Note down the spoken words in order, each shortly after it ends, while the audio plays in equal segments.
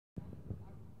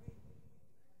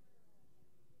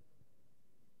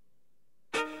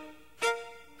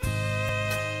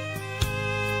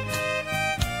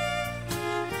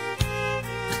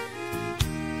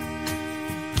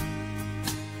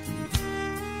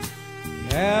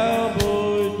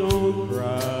Cowboys don't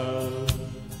cry,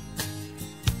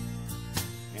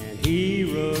 and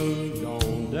heroes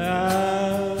don't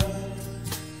die.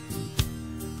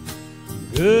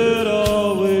 Good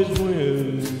always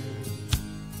wins,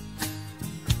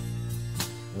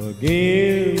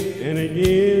 again and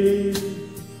again.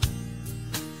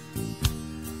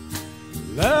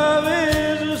 Love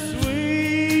is a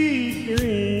sweet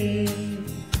dream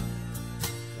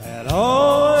that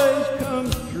always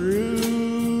comes true.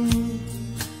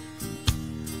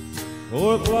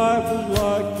 Oh, if life was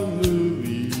like the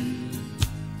movies,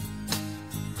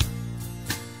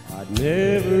 I'd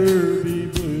never be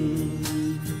blue.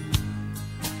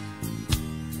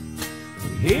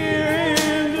 Here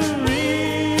in the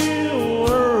real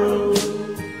world,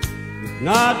 it's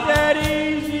not that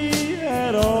easy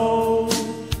at all.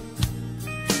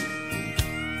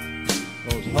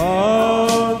 Those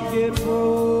hearts get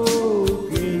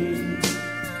broken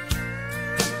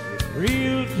with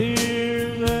real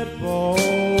tears that fall.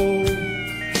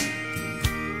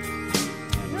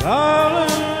 And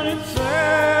darling, it's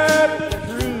sad but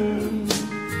true,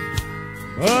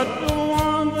 but the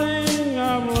one thing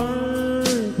I've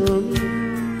learned from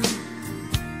you,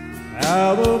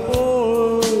 how the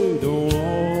boy don't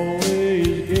always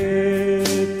get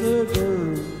the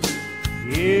girl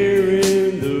here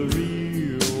in the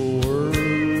real world.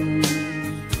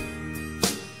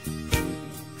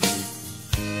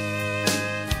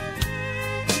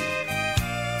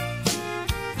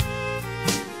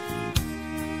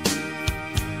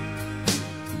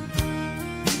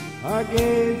 I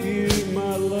gave you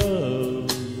my love,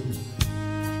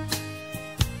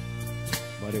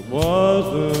 but it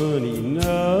wasn't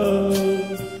enough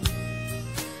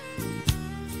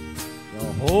to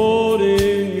hold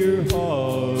in your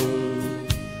heart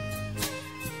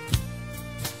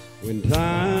when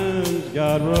times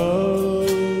got rough.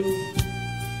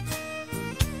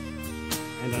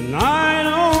 And a night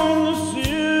on the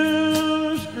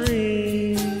silver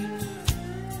screen,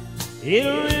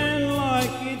 it'll end like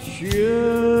it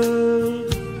should.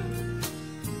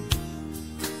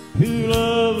 Two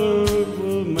lovers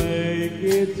will make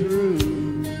it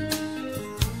through,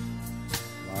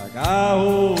 like I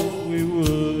hope we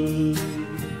would.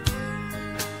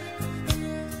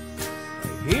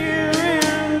 But here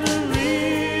in the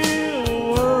real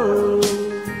world,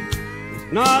 it's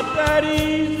not that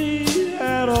easy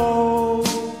at all.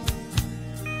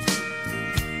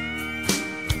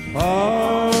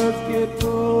 Hearts get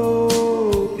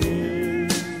broken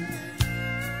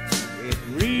with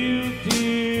real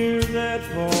tears that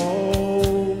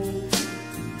fall.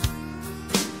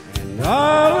 And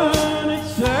darling,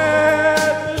 it's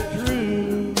sad but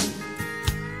true,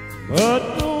 but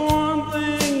the one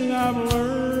thing I've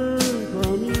learned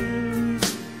from you,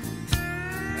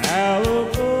 how the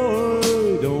boy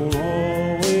don't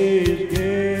always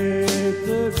get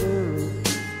the girl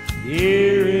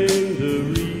here